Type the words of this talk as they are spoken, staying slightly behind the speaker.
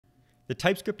The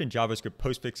TypeScript and JavaScript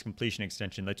Postfix Completion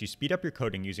extension lets you speed up your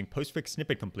coding using Postfix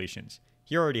Snippet Completions.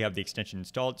 Here I already have the extension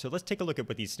installed, so let's take a look at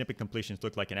what these snippet completions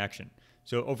look like in action.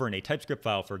 So over in a TypeScript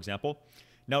file, for example.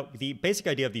 Now, the basic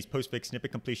idea of these postfix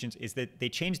snippet completions is that they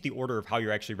change the order of how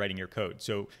you're actually writing your code.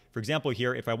 So, for example,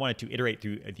 here, if I wanted to iterate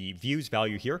through the views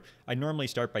value here, I normally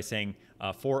start by saying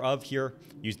for of here,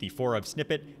 use the for of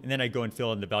snippet, and then I go and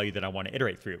fill in the value that I want to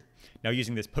iterate through. Now,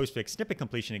 using this postfix snippet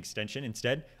completion extension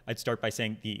instead, I'd start by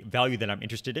saying the value that I'm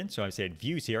interested in. So I said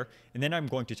views here, and then I'm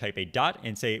going to type a dot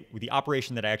and say the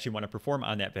operation that I actually want to perform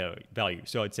on that value.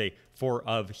 So I'd say for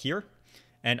of here.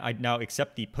 And I'd now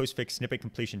accept the postfix snippet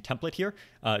completion template here.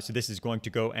 So this is going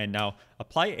to go and now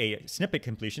apply a snippet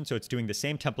completion. So it's doing the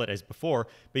same template as before,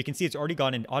 but you can see it's already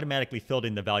gone and automatically filled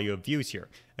in the value of views here.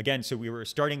 Again, so we were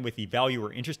starting with the value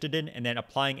we're interested in and then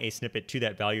applying a snippet to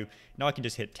that value. Now I can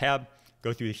just hit tab,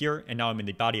 go through here, and now I'm in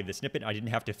the body of the snippet. I didn't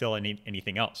have to fill in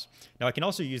anything else. Now I can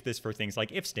also use this for things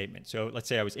like if statements. So let's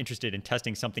say I was interested in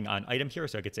testing something on item here,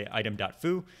 so I could say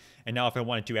item.foo. And now if I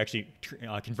wanted to actually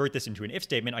convert this into an if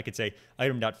statement, I could say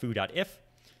item.foo.if,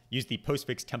 use the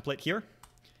postfix template here.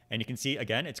 And you can see,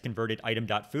 again, it's converted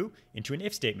item.foo into an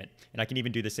if statement. And I can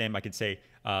even do the same. I could say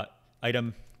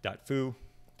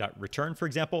item.foo.return, for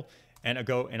example, and I'll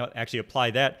go and I'll actually apply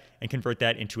that and convert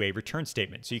that into a return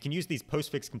statement. So you can use these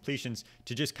postfix completions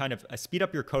to just kind of speed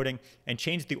up your coding and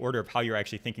change the order of how you're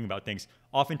actually thinking about things.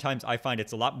 Oftentimes, I find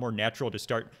it's a lot more natural to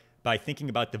start by thinking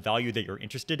about the value that you're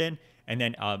interested in and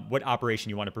then what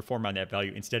operation you want to perform on that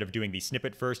value instead of doing the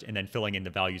snippet first and then filling in the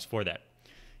values for that.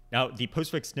 Now, the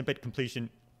postfix snippet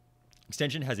completion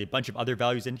extension has a bunch of other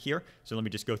values in here. So let me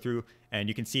just go through and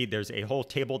you can see there's a whole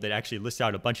table that actually lists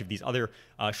out a bunch of these other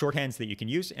shorthands that you can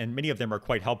use, and many of them are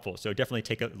quite helpful. So definitely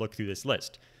take a look through this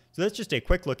list. So that's just a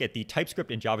quick look at the TypeScript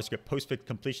and JavaScript postfix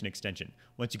completion extension.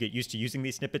 Once you get used to using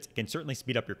these snippets, it can certainly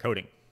speed up your coding.